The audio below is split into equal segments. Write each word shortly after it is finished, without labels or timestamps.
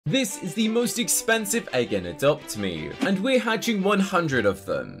This is the most expensive egg in Adopt Me, and we're hatching 100 of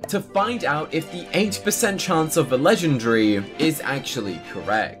them to find out if the 8% chance of a legendary is actually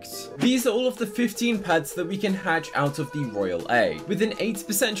correct. These are all of the 15 pets that we can hatch out of the royal egg. With an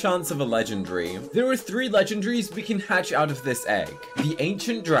 8% chance of a legendary, there are 3 legendaries we can hatch out of this egg. The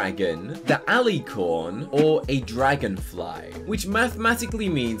ancient dragon, the alicorn, or a dragonfly, which mathematically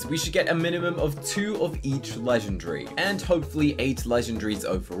means we should get a minimum of 2 of each legendary, and hopefully 8 legendaries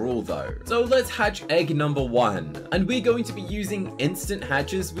overall though. So let's hatch egg number 1, and we're going to be using instant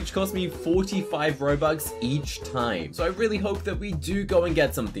hatches, which cost me 45 robux each time. So I really hope that we do go and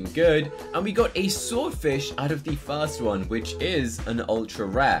get something good, and we got a swordfish out of the first one, which is an ultra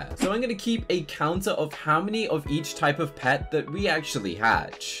rare. So I'm going to keep a counter of how many of each type of pet that we actually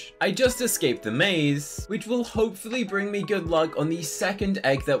hatch. I just escaped the maze, which will hopefully bring me good luck on the second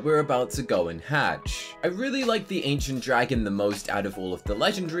egg that we're about to go and hatch. I really like the ancient dragon the most out of all of the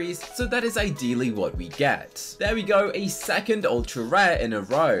legendaries, so that is ideally what we get. There we go, a second ultra rare in a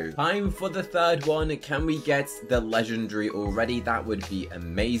row. Time for the third one. Can we get the legendary already? That would be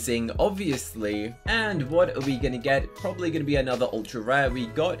amazing, obviously. And what are we gonna get? Probably gonna be another ultra rare. We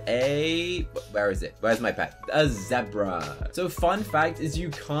got a... where is it? Where's my pet? A zebra. So fun fact is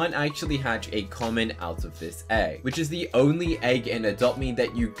you can't actually hatch a common out of this egg, which is the only egg in Adopt Me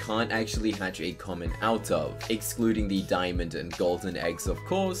that you can't actually hatch a common out of, excluding the diamond and golden eggs of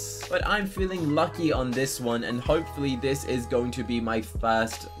course. But I'm feeling lucky on this one, and hopefully this is going to be my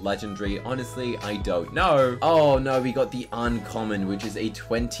first legendary. Honestly, I don't know. Oh no, we got the uncommon, which is a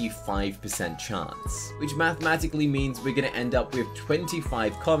 25% chance, which mathematically means we're gonna end up with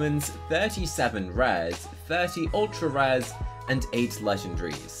 25 commons, 37 rares, 30 ultra rares, and 8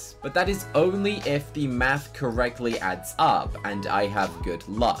 legendaries. But that is only if the math correctly adds up and I have good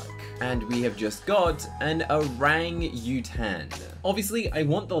luck. And we have just got an orangutan. Obviously, I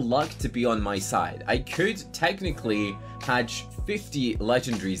want the luck to be on my side. I could technically hatch 50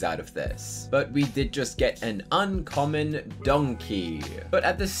 legendaries out of this, but we did just get an uncommon donkey. But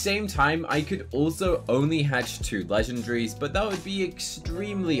at the same time, I could also only hatch 2 legendaries, but that would be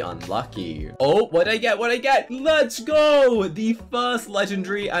extremely unlucky. Oh, what'd I get? What'd I get? Let's go! The first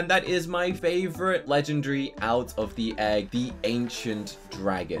legendary, and that is my favorite legendary out of the egg, the ancient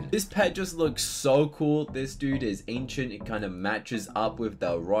dragon. This pet just looks so cool. This dude is ancient. It kind of matches up with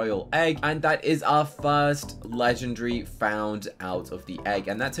the royal egg, and that is our first legendary found out of the egg,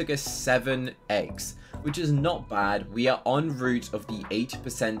 and that took us 7 eggs, which is not bad. We are en route of the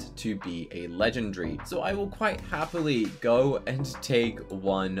 8% to be a legendary, so I will quite happily go and take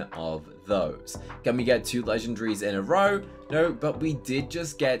one of those. Can we get 2 legendaries in a row? No, but we did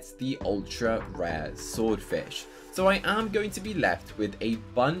just get the ultra rare swordfish. So I am going to be left with a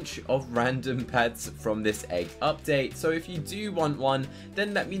bunch of random pets from this egg update. So if you do want one,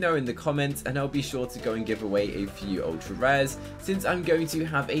 then let me know in the comments, and I'll be sure to go and give away a few ultra rares, since I'm going to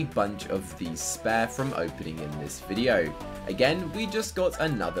have a bunch of these spare from opening in this video. Again, we just got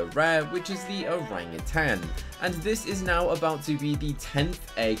another rare, which is the orangutan, and this is now about to be the 10th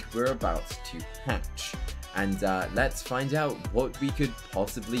egg we're about to hatch. And let's find out what we could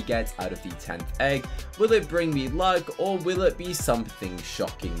possibly get out of the 10th egg. Will it bring me luck, or will it be something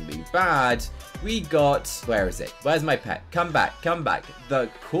shockingly bad? We got... where is it? Where's my pet? Come back, come back. The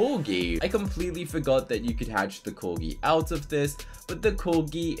corgi. I completely forgot that you could hatch the corgi out of this, but the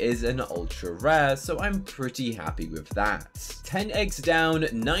corgi is an ultra rare, so I'm pretty happy with that. 10 eggs down,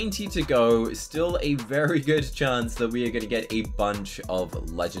 90 to go. Still a very good chance that we are going to get a bunch of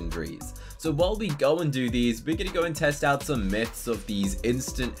legendaries. So while we go and do these, we're going to go and test out some myths of these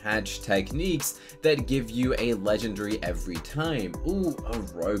instant hatch techniques that give you a legendary every time. Ooh, a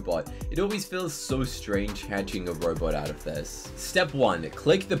robot. It always feels so strange hatching a robot out of this. Step 1,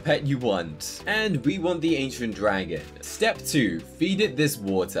 click the pet you want. And we want the ancient dragon. Step 2, feed it this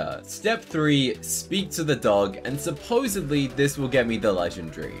water. Step 3, speak to the dog, and supposedly this will get me the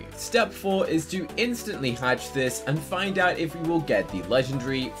legendary. Step 4 is to instantly hatch this and find out if we will get the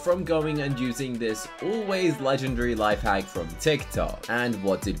legendary from going and using this always legendary life hack from TikTok. And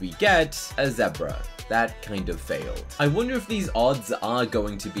what did we get? A zebra. That kind of failed. I wonder if these odds are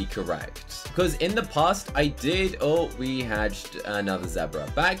going to be correct, because in the past I did... oh, we hatched another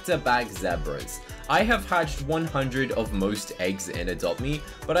zebra. Back-to-back zebras. I have hatched 100 of most eggs in Adopt Me,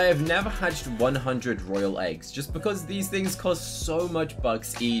 but I have never hatched 100 royal eggs, just because these things cost so much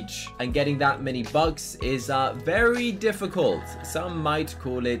bucks each, and getting that many bucks is very difficult. Some might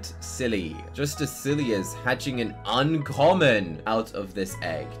call it silly. Just as silly as hatching an uncommon out of this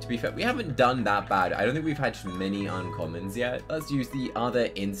egg. To be fair, we haven't done that bad. I don't think we've hatched many uncommons yet. Let's use the other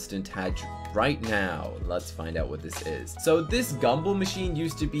instant hatch right now. Let's find out what this is. So this gumball machine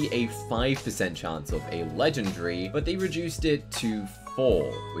used to be a 5% chance of a legendary, but they reduced it to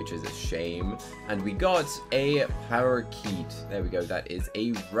 4, which is a shame. And we got a parakeet. There we go. That is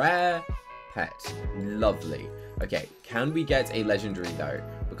a rare pet. Lovely. Okay, can we get a legendary though?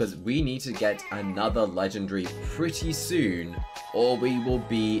 Because we need to get another legendary pretty soon, or we will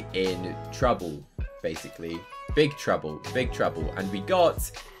be in trouble, basically. Big trouble, and we got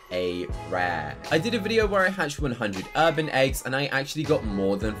a rare. I did a video where I hatched 100 urban eggs, and I actually got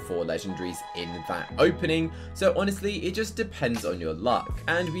more than 4 legendaries in that opening, so honestly it just depends on your luck.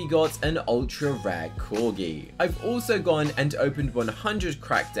 And we got an ultra rare corgi. I've also gone and opened 100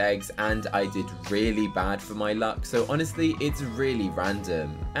 cracked eggs, and I did really bad for my luck, so honestly it's really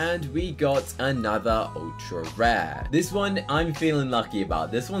random. And we got another ultra rare. This one I'm feeling lucky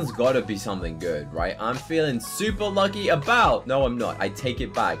about. This one's gotta be something good, right? I'm feeling super lucky about. No, I'm not. I take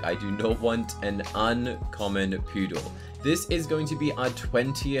it back. I do not want an uncommon poodle. This is going to be our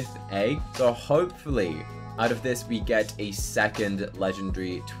 20th egg, so hopefully out of this we get a second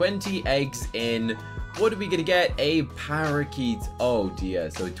legendary. 20 eggs in. What are we gonna get? A parakeet. Oh dear.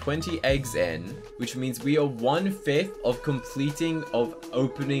 So 20 eggs in, which means we are 1/5 of completing of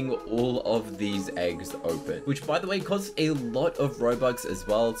opening all of these eggs open, which by the way costs a lot of Robux as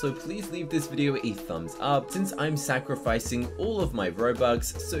well. So please leave this video a thumbs up, since I'm sacrificing all of my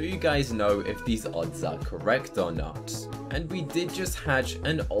Robux so you guys know if these odds are correct or not. And we did just hatch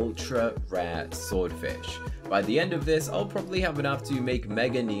an ultra rare swordfish. By the end of this, I'll probably have enough to make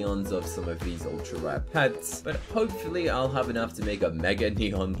mega neons of some of these ultra rare pets, but hopefully I'll have enough to make a mega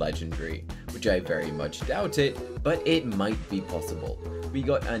neon legendary, which I very much doubt it, but it might be possible. We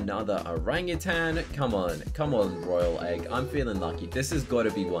got another orangutan. Come on, royal egg. I'm feeling lucky. This has got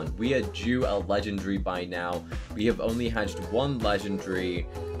to be one. We are due a legendary by now. We have only hatched 1 legendary,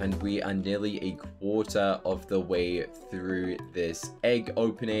 and we are nearly a quarter of the way through this egg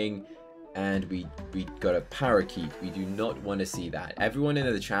opening. And we got a parakeet. We do not want to see that. Everyone in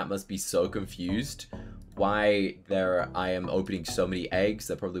the chat must be so confused why I am opening so many eggs.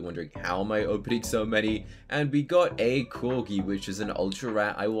 They're probably wondering, how am I opening so many? And we got a corgi, which is an ultra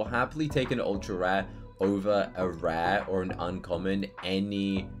rare. I will happily take an ultra rare over a rare or an uncommon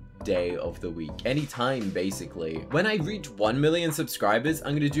any day of the week, anytime basically. When I reach 1 million subscribers,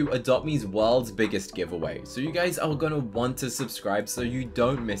 I'm gonna do Adopt Me's world's biggest giveaway, so you guys are gonna want to subscribe so you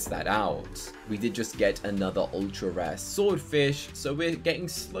don't miss that out. We did just get another ultra rare swordfish, so we're getting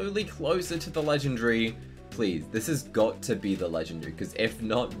slowly closer to the legendary. Please, this has got to be the legendary, because if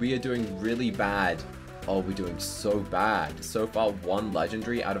not, we are doing really bad. Oh, we're doing so bad. So far, 1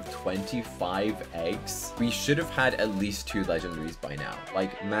 legendary out of 25 eggs. We should have had at least 2 legendaries by now.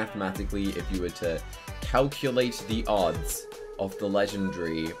 Like, mathematically, if you were to calculate the odds of the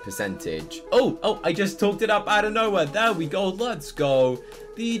legendary percentage. Oh, I just talked it up out of nowhere. There we go. Let's go.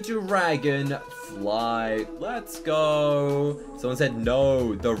 The dragonfly. Let's go. Someone said,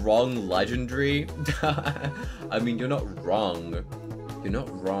 no, the wrong legendary. I mean, you're not wrong. You're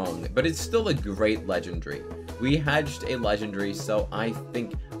not wrong, but it's still a great legendary. We hatched a legendary, so I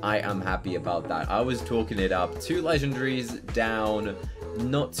think I am happy about that. I was talking it up. 2 legendaries down,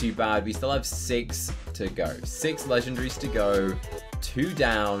 not too bad. We still have 6 to go. 6 legendaries to go, 2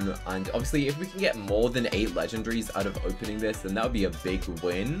 down, and obviously if we can get more than 8 legendaries out of opening this, then that would be a big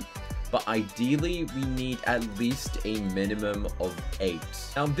win. But ideally, we need at least a minimum of 8.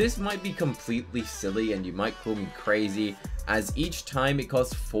 Now, this might be completely silly, and you might call me crazy, as each time it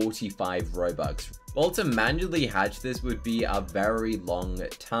costs 45 Robux. Well, to manually hatch this would be a very long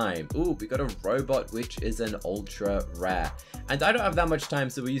time. Ooh, we got a robot, which is an ultra rare. And I don't have that much time,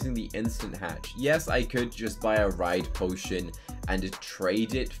 so we're using the instant hatch. Yes, I could just buy a ride potion and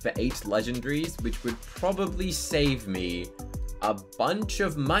trade it for 8 legendaries, which would probably save me a bunch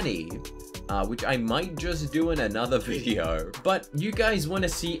of money, which I might just do in another video. But you guys want to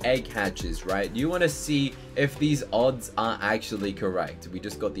see egg hatches, right? You want to see if these odds are actually correct. We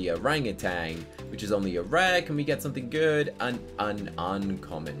just got the orangutan, which is only a rare. Can we get something good? An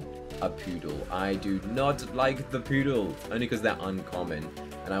uncommon. A poodle. I do not like the poodles, only because they're uncommon.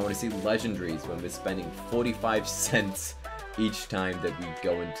 And I want to see legendaries when we're spending 45 cents each time that we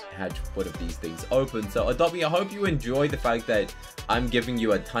go and hatch one of these things open. So Adopt Me, I hope you enjoy the fact that I'm giving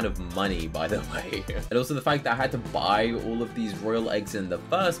you a ton of money, by the way. And also the fact that I had to buy all of these royal eggs in the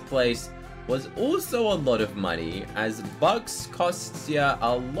first place was also a lot of money, as bucks costs you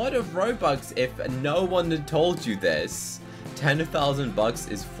a lot of Robux if no one had told you this. 10,000 bucks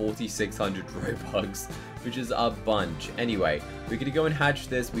is 4,600 Robux, which is a bunch. Anyway, we're gonna go and hatch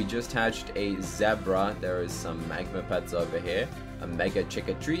this. We just hatched a zebra. There is some magma pets over here. a mega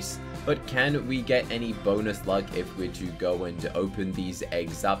cicatrice. But can we get any bonus luck if we're to go and open these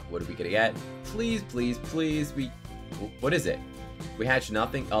eggs up? What are we gonna get? Please, please, please. What is it? We hatch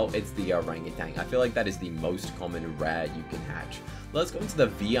nothing. Oh, it's the orangutan. I feel like that is the most common rare you can hatch. Let's go into the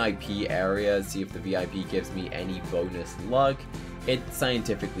VIP area, see if the VIP gives me any bonus luck. It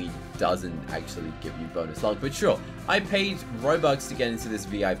scientifically doesn't actually give you bonus luck, but sure. I paid Robux to get into this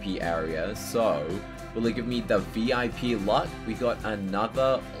VIP area, so will it give me the VIP luck? We got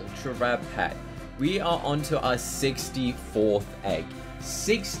another ultra rare pet. We are onto our 64th egg.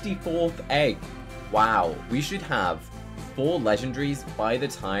 64th egg. Wow, we should have 4 legendaries by the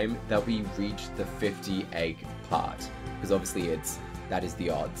time that we reach the 50 egg part, because obviously that is the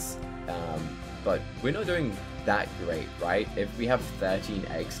odds. But we're not doing that great, right? If we have 13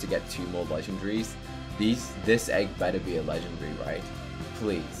 eggs to get 2 more legendaries, this egg better be a legendary, right?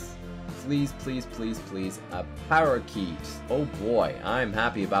 Please, please, please, please, please. A parakeet. Oh boy, I'm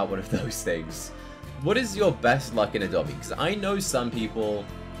happy about one of those things. What is your best luck in Adobe? Because I know some people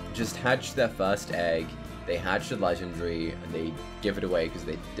just hatch their first egg, they hatch a legendary, and they give it away because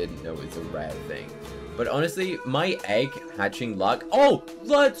they didn't know it's a rare thing. But honestly, my egg hatching luck. Oh,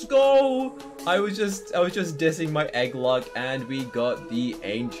 let's go! I was just dissing my egg luck, and we got the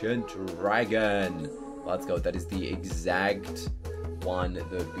ancient dragon. Let's go. That is the exact one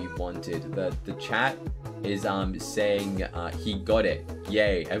that we wanted. The chat is saying he got it.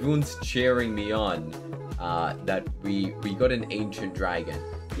 Yay! Everyone's cheering me on. That we got an ancient dragon.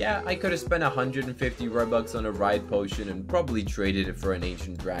 Yeah, I could have spent 150 Robux on a ride potion and probably traded it for an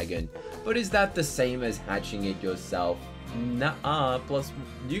ancient dragon. But is that the same as hatching it yourself? Nah, plus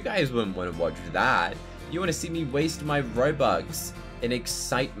you guys wouldn't want to watch that. You want to see me waste my Robux in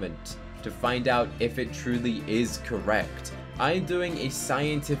excitement to find out if it truly is correct. I'm doing a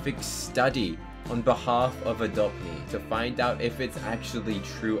scientific study on behalf of Adopt Me to find out if it's actually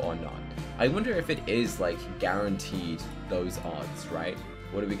true or not. I wonder if it is like guaranteed those odds, right?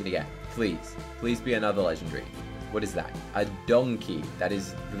 What are we gonna get? Please, please be another legendary. What is that? A donkey. That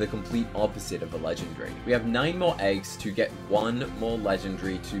is the complete opposite of a legendary. We have 9 more eggs to get 1 more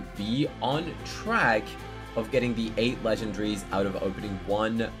legendary to be on track of getting the 8 legendaries out of opening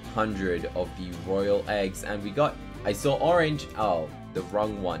 100 of the royal eggs. And we got, I saw orange. Oh, the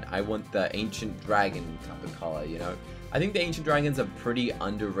wrong one. I want the ancient dragon type of color, you know? I think the ancient dragon's a pretty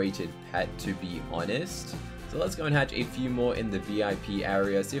underrated pet, to be honest. So let's go and hatch a few more in the VIP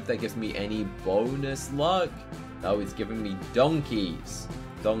area, see if that gives me any bonus luck. Oh, it's giving me donkeys.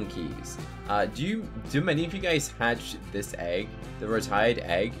 Donkeys. Do many of you guys hatch this egg? The retired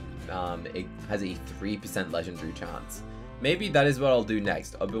egg, it has a 3% legendary chance. Maybe that is what I'll do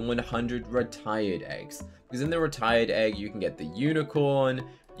next. Open 100 retired eggs. Because in the retired egg, you can get the unicorn,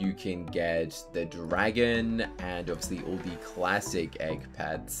 you can get the dragon, and obviously all the classic egg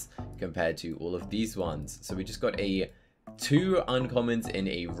pets compared to all of these ones. So we just got 2 uncommons in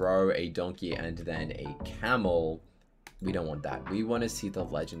a row, a donkey and then a camel. We don't want that. We want to see the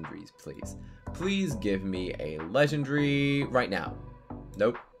legendaries, please. Please give me a legendary right now.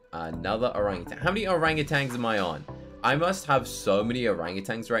 Nope. Another orangutan. How many orangutans am I on? I must have so many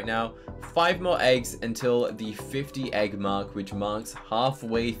orangutans right now. 5 more eggs until the 50 egg mark, which marks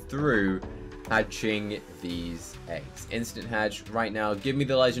halfway through hatching these eggs. Instant hatch right now. Give me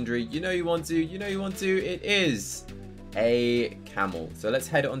the legendary. You know you want to. You know you want to. It is a camel. So let's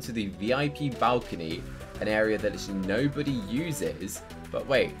head onto the VIP balcony, an area that nobody uses. But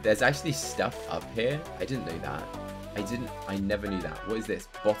wait, there's actually stuff up here. I didn't know that. I never knew that. What is this?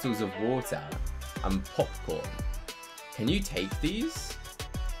 Bottles of water and popcorn. Can you take these?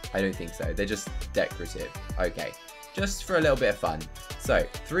 I don't think so. They're just decorative. Okay, just for a little bit of fun. So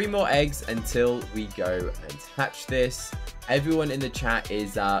 3 more eggs until we go and hatch this. Everyone in the chat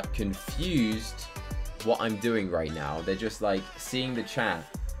is confused what I'm doing right now. They're just like seeing the chat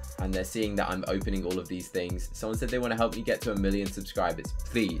and they're seeing that I'm opening all of these things. Someone said they want to help me get to 1 million subscribers.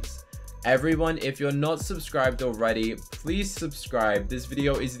 Please, everyone, if you're not subscribed already, please subscribe. This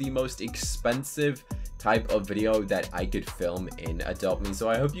video is the most expensive type of video that I could film in Adopt Me. So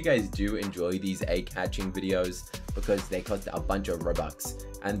I hope you guys do enjoy these egg hatching videos because they cost a bunch of Robux.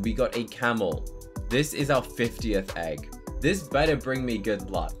 And we got a camel. This is our 50th egg. This better bring me good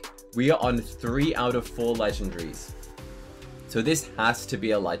luck. We are on 3 out of 4 legendaries. So this has to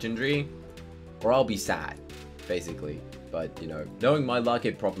be a legendary or I'll be sad, basically. But, you know, knowing my luck,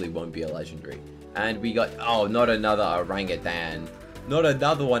 it probably won't be a legendary. And we got, oh, not another orangutan. Not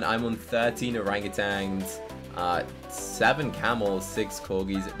another one. I'm on 13 orangutans, 7 camels, 6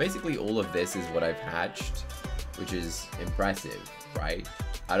 corgis. Basically, all of this is what I've hatched, which is impressive. right?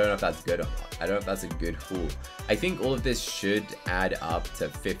 I don't know if that's good or not. I don't know if that's a good haul. I think all of this should add up to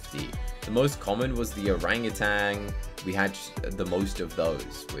 50. The most common was the orangutan. We hatched the most of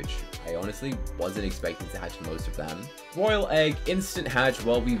those, which I honestly wasn't expecting to hatch most of them. Royal egg, instant hatch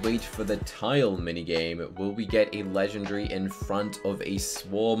while we wait for the tile minigame. Will we get a legendary in front of a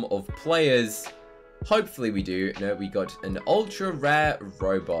swarm of players? Hopefully we do. No, we got an ultra rare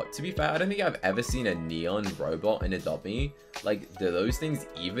robot. To be fair, I don't think I've ever seen a neon robot in Adopt Me. Like, do those things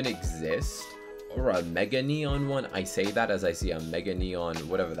even exist? Or a mega neon one? I say that as I see a mega neon,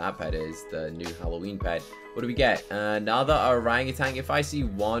 whatever that pet is, the new Halloween pet. What do we get? Another orangutan. If I see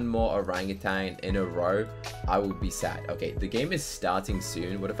one more orangutan in a row, I will be sad. Okay, the game is starting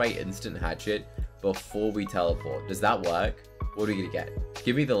soon. What if I instant hatch it before we teleport? Does that work? What are we gonna get?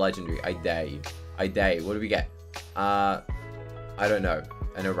 Give me the legendary. I dare you. I dare you. What do we get? I don't know.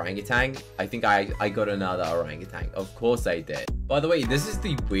 An orangutan? I think I got another orangutan. Of course I did. By the way, this is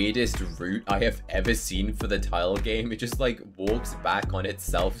the weirdest route I have ever seen for the tile game. It just like walks back on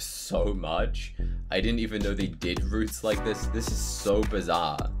itself so much. I didn't even know they did routes like this. This is so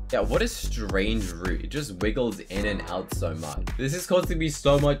bizarre. Yeah, what a strange route. It just wiggles in and out so much. This is costing me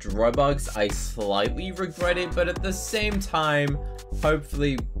so much Robux. I slightly regret it, but at the same time,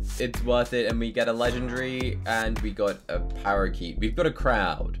 hopefully it's worth it and we get a legendary and we got a parakeet. We've got a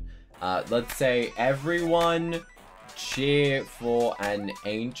crowd. Let's say everyone cheer for an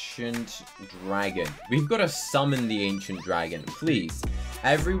ancient dragon. We've got to summon the ancient dragon. Please,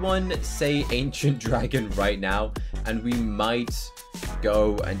 everyone say ancient dragon right now and we might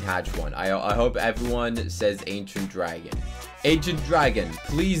go and hatch one. I hope everyone says ancient dragon. Ancient dragon,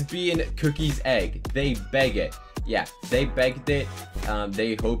 please be in Cookie's egg. They beg it. Yeah, they begged it.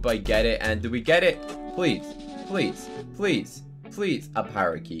 They hope I get it. And do we get it? Please, please, please, please. A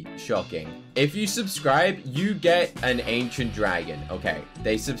parakeet. Shocking. If you subscribe, you get an ancient dragon. Okay,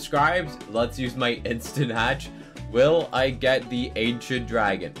 they subscribed. Let's use my instant hatch. Will I get the ancient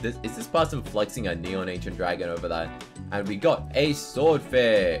dragon? Is this person flexing a neon ancient dragon over there? And we got a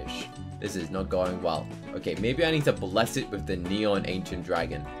swordfish. This is not going well. Okay, maybe I need to bless it with the neon ancient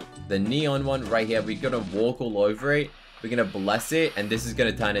dragon. The neon one right here, we're gonna walk all over it. We're gonna bless it, and this is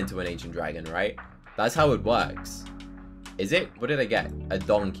gonna turn into an ancient dragon, right? That's how it works. Is it? What did I get? A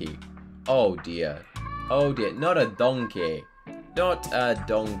donkey. Oh dear. Oh dear. Not a donkey. Not a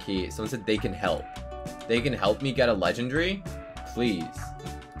donkey. Someone said they can help. They can help me get a legendary? Please.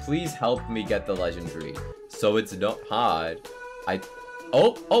 Please help me get the legendary. So it's not hard.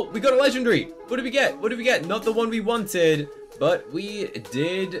 Oh, we got a legendary. What did we get? What did we get? Not the one we wanted. But we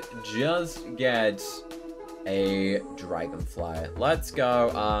did just get a dragonfly. Let's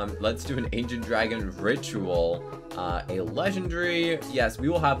go. Let's do an ancient dragon ritual. A legendary. Yes, we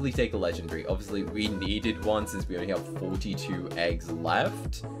will happily take a legendary. Obviously, we needed one since we only have 42 eggs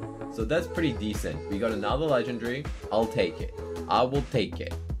left. So that's pretty decent. We got another legendary. I'll take it. I will take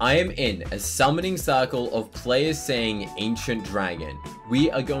it. I am in a summoning circle of players saying ancient dragon. We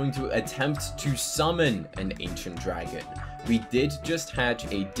are going to attempt to summon an ancient dragon. We did just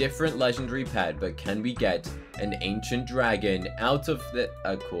hatch a different legendary pet, but can we get an ancient dragon out of the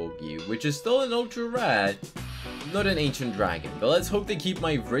corgi, which is still an ultra rare, not an ancient dragon. But let's hope they keep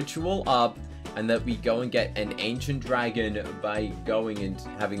my ritual up and that we go and get an ancient dragon by going and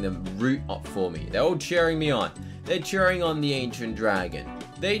having them root up for me. They're all cheering me on. They're cheering on the ancient dragon.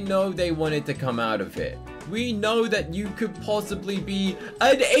 They know they wanted to come out of it. We know that you could possibly be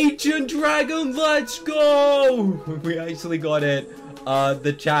an ancient dragon. Let's go. We actually got it.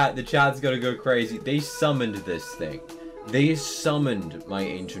 The chat's gonna go crazy. They summoned this thing. They summoned my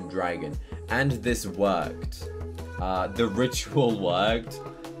ancient dragon, and this worked. The ritual worked.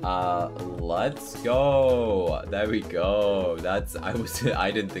 Let's go. There we go.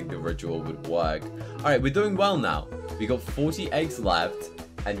 I didn't think the ritual would work. All right, we're doing well now. We got 40 eggs left.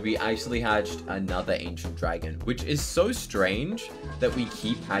 And we actually hatched another ancient dragon, which is so strange that we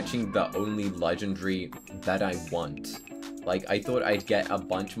keep hatching the only legendary that I want. Like, I thought I'd get a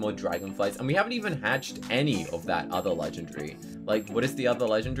bunch more dragonflies, and we haven't even hatched any of that other legendary. Like, what is the other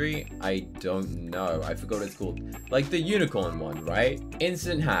legendary? I don't know. I forgot what it's called. Like the unicorn one, right?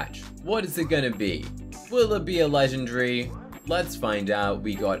 Instant hatch. What is it gonna be? Will it be a legendary? Let's find out.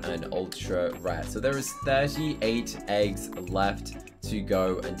 We got an ultra rare. So there is 38 eggs left to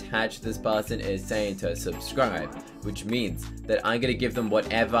go and hatch. This person is saying to subscribe, which means that I'm gonna give them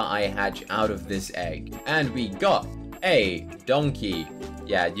whatever I hatch out of this egg. And we got a donkey.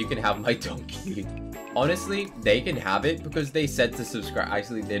 Yeah, you can have my donkey. Honestly, they can have it because they said to subscribe.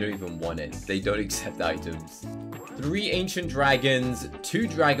 Actually, they don't even want it. They don't accept items. 3 ancient dragons, 2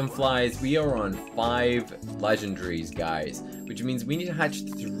 dragonflies. We are on 5 legendaries, guys, which means we need to hatch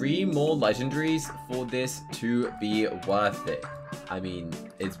 3 more legendaries for this to be worth it. I mean,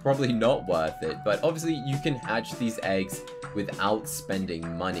 it's probably not worth it, but obviously you can hatch these eggs without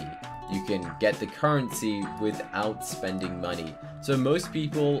spending money. You can get the currency without spending money. So most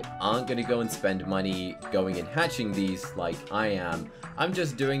people aren't going to go and spend money going and hatching these like I am. I'm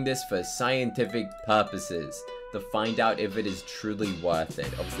just doing this for scientific purposes to find out if it is truly worth it.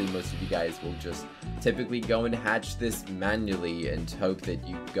 Obviously, most of you guys will just typically go and hatch this manually and hope that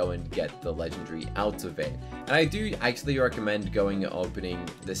you go and get the legendary out of it. And I do actually recommend going and opening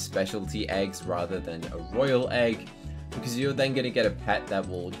the specialty eggs rather than a royal egg, because you're then going to get a pet that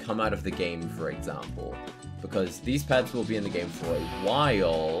will come out of the game, for example. Because these pets will be in the game for a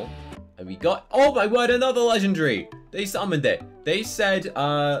while. And we got, oh my word, another legendary! They summoned it. They said,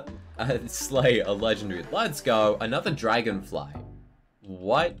 slay a legendary. Let's go. Another dragonfly.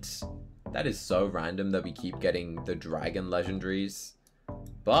 What? That is so random that we keep getting the dragon legendaries.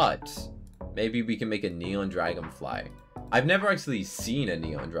 But maybe we can make a neon dragonfly. I've never actually seen a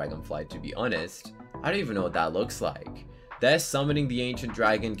neon dragonfly, to be honest. I don't even know what that looks like. They're summoning the ancient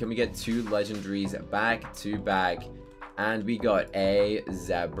dragon. Can we get 2 legendaries back to back? And we got a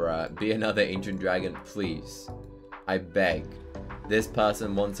zebra. Be another ancient dragon, please. I beg. This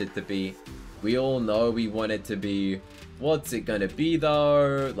person wants it to be. We all know we want it to be. What's it gonna be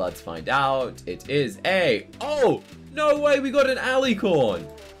though? Let's find out. It is a... Oh! No way, we got an alicorn!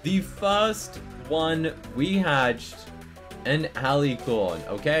 The first one we hatched, an alicorn.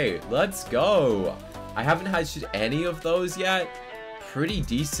 Okay, let's go. I haven't hatched any of those yet. Pretty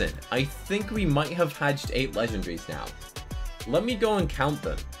decent. I think we might have hatched 8 legendaries now. Let me go and count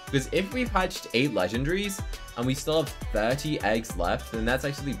them. Because if we've hatched 8 legendaries, and we still have 30 eggs left, then that's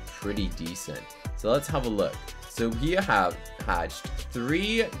actually pretty decent. So let's have a look. So we have hatched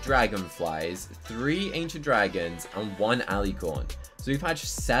 3 dragonflies, 3 ancient dragons, and 1 alicorn. So we've hatched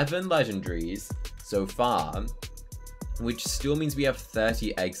 7 legendaries so far, which still means we have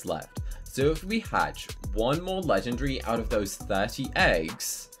 30 eggs left. So if we hatch 1 more legendary out of those 30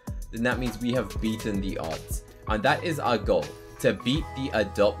 eggs, then that means we have beaten the odds. And that is our goal, to beat the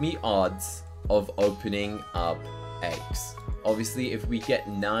Adopt Me odds of opening up eggs. Obviously, if we get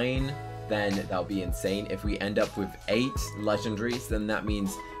 9, then that'll be insane. If we end up with 8 legendaries, then that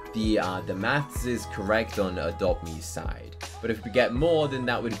means the maths is correct on Adopt Me's side. But if we get more, then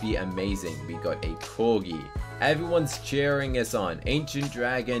that would be amazing. We got a corgi. Everyone's cheering us on. Ancient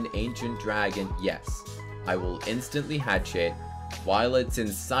dragon, yes. I will instantly hatch it while it's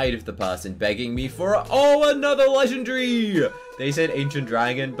inside of the person begging me for oh, another legendary! They said ancient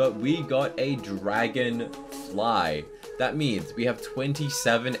dragon, but we got a dragonfly. That means we have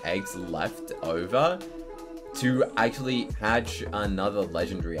 27 eggs left over to actually hatch another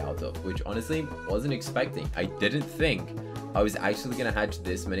legendary out of, which honestly wasn't expecting. I didn't think I was actually gonna hatch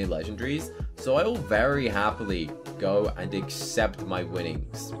this many legendaries, so I will very happily go and accept my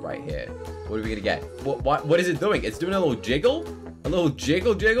winnings right here. What are we gonna get? What is it doing? It's doing a little jiggle? A little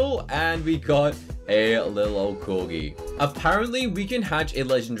jiggle, and we got a little old corgi. Apparently, we can hatch a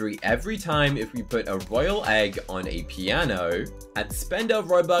legendary every time if we put a royal egg on a piano and spend our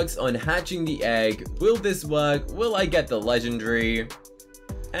Robux on hatching the egg. Will this work? Will I get the legendary?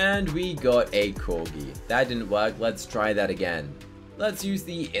 And we got a corgi. That didn't work. Let's try that again. Let's use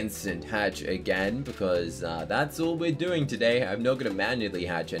the instant hatch again, because that's all we're doing today. I'm not gonna manually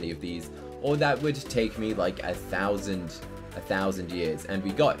hatch any of these, or that would take me like a thousand years. And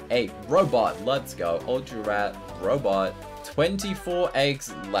we got a robot. Let's go. Ultra rat robot. 24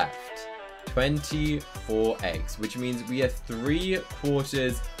 eggs left. 24 eggs, which means we are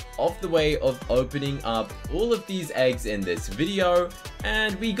 3/4 of the way of opening up all of these eggs in this video,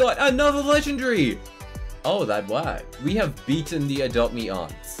 and we got another legendary. Oh, that worked. We have beaten the Adopt Me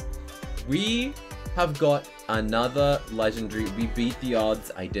odds. We have got another legendary. We beat the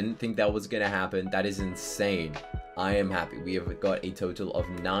odds. I didn't think that was gonna happen. That is insane. I am happy. We have got a total of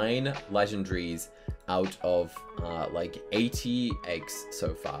 9 legendaries out of like 80 eggs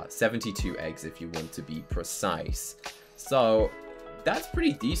so far. 72 eggs if you want to be precise. So that's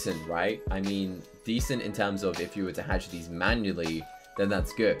pretty decent, right? I mean, decent in terms of if you were to hatch these manually, then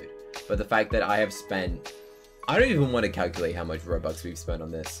that's good. But the fact that I have spent... I don't even want to calculate how much Robux we've spent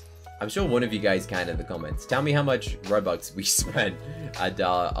on this. I'm sure one of you guys can in the comments. Tell me how much Robux we spent, and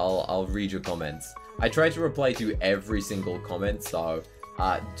I'll read your comments. I try to reply to every single comment, so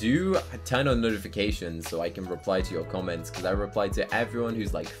do turn on notifications so I can reply to your comments, because I reply to everyone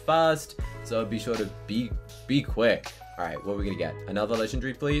who's like first, so be sure to be quick. Alright, what are we gonna get? Another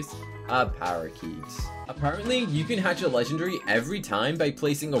legendary, please? A parakeet. Apparently, you can hatch a legendary every time by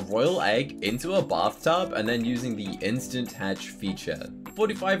placing a royal egg into a bathtub and then using the instant hatch feature.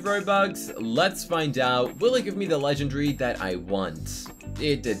 45 Robux, let's find out. Will it give me the legendary that I want?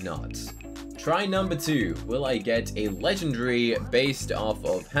 It did not. Try number 2. Will I get a legendary based off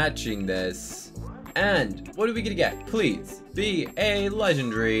of hatching this? And what are we gonna get? Please be a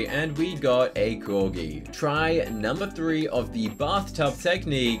legendary, and we got a corgi. Try number 3 of the bathtub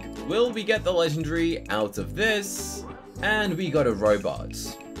technique. Will we get the legendary out of this? And we got a robot.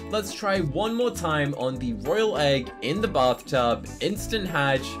 Let's try one more time on the royal egg in the bathtub, instant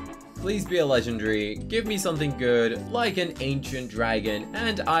hatch. Please be a legendary, give me something good, like an ancient dragon,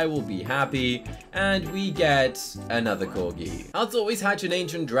 and I will be happy. And we get another corgi. As always, hatch an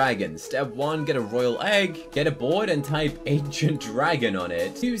ancient dragon. Step 1, get a royal egg, get a board and type ancient dragon on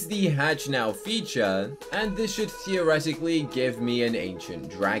it. Use the hatch now feature, and this should theoretically give me an ancient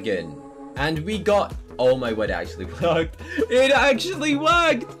dragon. And we got, oh my word, it actually worked. It actually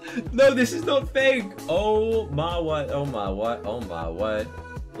worked. No, this is not fake. Oh my word, oh my word, oh my word.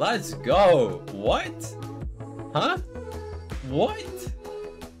 Let's go. What? Huh? What?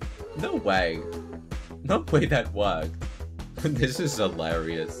 No way. No way that worked. This is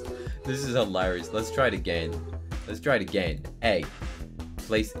hilarious. This is hilarious. Let's try it again. Let's try it again. Egg.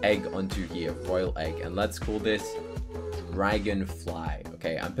 Place egg onto here. Royal egg. And let's call this dragonfly.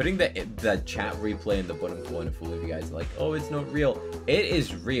 Okay, I'm putting the chat replay in the bottom corner for all of you guys like, oh, it's not real. It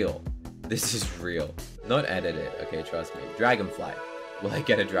is real. This is real. Not edited. Okay, trust me. Dragonfly. Will I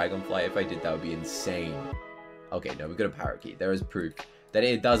get a dragonfly? If I did, that would be insane. Okay, no, we got a parakeet. There is proof that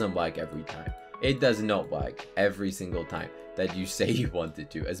it doesn't work every time. It does not work every single time that you say you want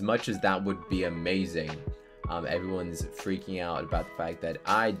it to. As much as that would be amazing, everyone's freaking out about the fact that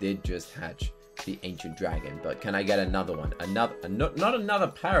I did just hatch the ancient dragon. But can I get another one? Not another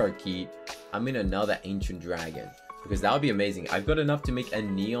parakeet. I mean another ancient dragon. Because that would be amazing. I've got enough to make a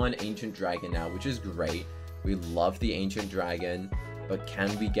neon ancient dragon now, which is great. We love the ancient dragon. But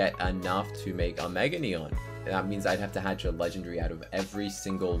can we get enough to make a mega neon? And that means I'd have to hatch a legendary out of every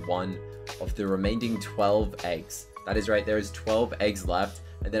single one of the remaining 12 eggs. That is right, there is 12 eggs left.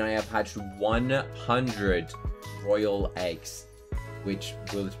 And then I have hatched 100 royal eggs, which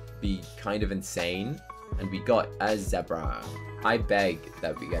will be kind of insane. And we got a zebra. I beg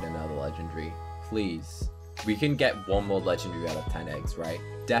that we get another legendary, please. We can get one more legendary out of 10 eggs, right?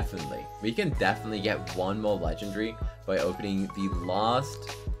 Definitely. We can definitely get one more legendary by opening the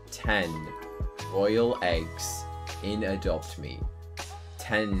last 10 royal eggs in Adopt Me.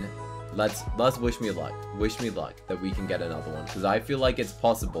 10. Let's wish me luck. Wish me luck that we can get another one, because I feel like it's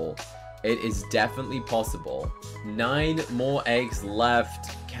possible. It is definitely possible. 9 more eggs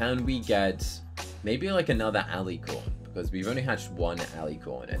left. Can we get maybe like another alicorn? Because we've only hatched one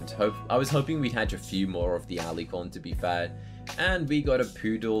alicorn, and I was hoping we'd hatch a few more of the alicorn, to be fair. And we got a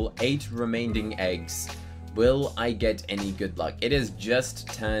poodle, 8 remaining eggs. Will I get any good luck? It is just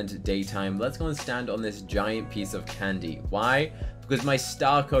turned daytime. Let's go and stand on this giant piece of candy. Why? Because my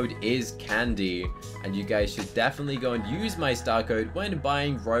star code is candy, and you guys should definitely go and use my star code when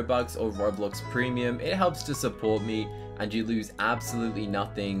buying Robux or Roblox Premium. It helps to support me, and you lose absolutely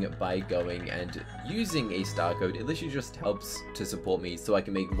nothing by going and using a star code. It literally just helps to support me so I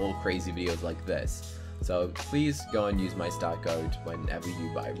can make more crazy videos like this. So please go and use my star code whenever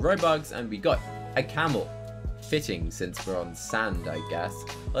you buy Robux. And we got a camel. Fitting since we're on sand, I guess.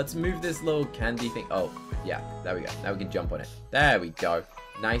 Let's move this little candy thing. Oh, yeah, there we go. Now we can jump on it. There we go.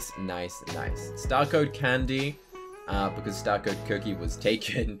 Nice, nice, nice. Star code candy. Because star code cookie was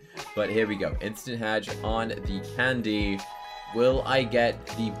taken. But here we go. Instant hatch on the candy. Will I get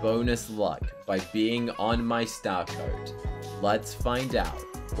the bonus luck by being on my star code? Let's find out.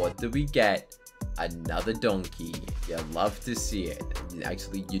 What do we get? Another donkey. You love to see it.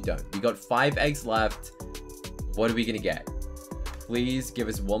 Actually, you don't. We got 5 eggs left. What are we gonna get? Please give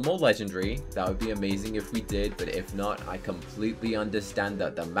us one more legendary. That would be amazing if we did, but if not, I completely understand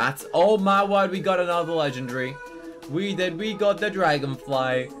that the maths. Oh my word, we got another legendary. We did. We got the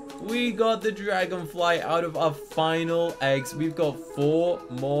dragonfly. We got the dragonfly out of our final eggs. We've got 4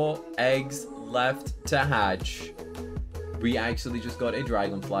 more eggs left to hatch. We actually just got a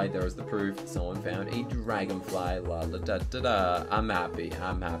dragonfly. There is the proof. Someone found a dragonfly. La la da da da. I'm happy.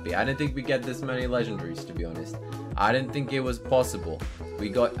 I'm happy. I didn't think we'd get this many legendaries, to be honest. I didn't think it was possible. We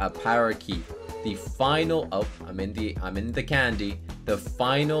got a parakeet. The final. Oh, I'm in the candy. The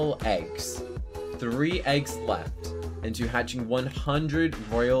final eggs. 3 eggs left into hatching 100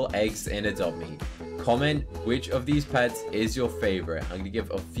 royal eggs in Adopt Me. Comment which of these pets is your favorite. I'm gonna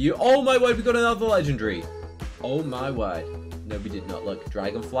give a few. Oh my word, we got another legendary. Oh my word. No, we did not. Look,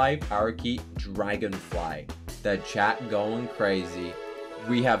 dragonfly, parakeet, dragonfly. The chat going crazy.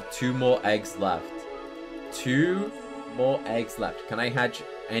 We have 2 more eggs left. 2 more eggs left. Can I hatch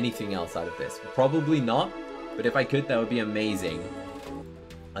anything else out of this? Probably not, but if I could, that would be amazing.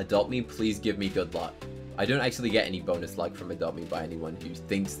 Adopt me, please give me good luck. I don't actually get any bonus luck from Adopt Me by anyone who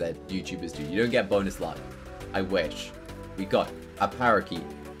thinks that YouTubers do. You don't get bonus luck. I wish. We got a parakeet.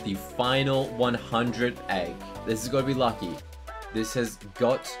 The final 100th egg. This is going to be lucky. This has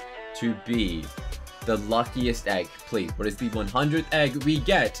got to be the luckiest egg. Please, what is the 100th egg? We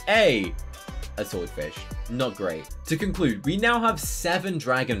get a swordfish. Not great. To conclude, we now have 7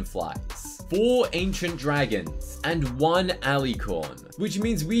 dragonflies, 4 ancient dragons, and 1 alicorn, which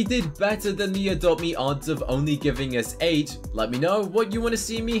means we did better than the Adopt Me odds of only giving us 8. Let me know what you want to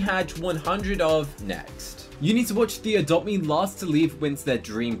see me hatch 100 of next. You need to watch the Adopt Me Last to Leave Wins Their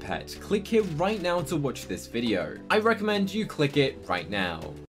Dream Pet. Click here right now to watch this video. I recommend you click it right now.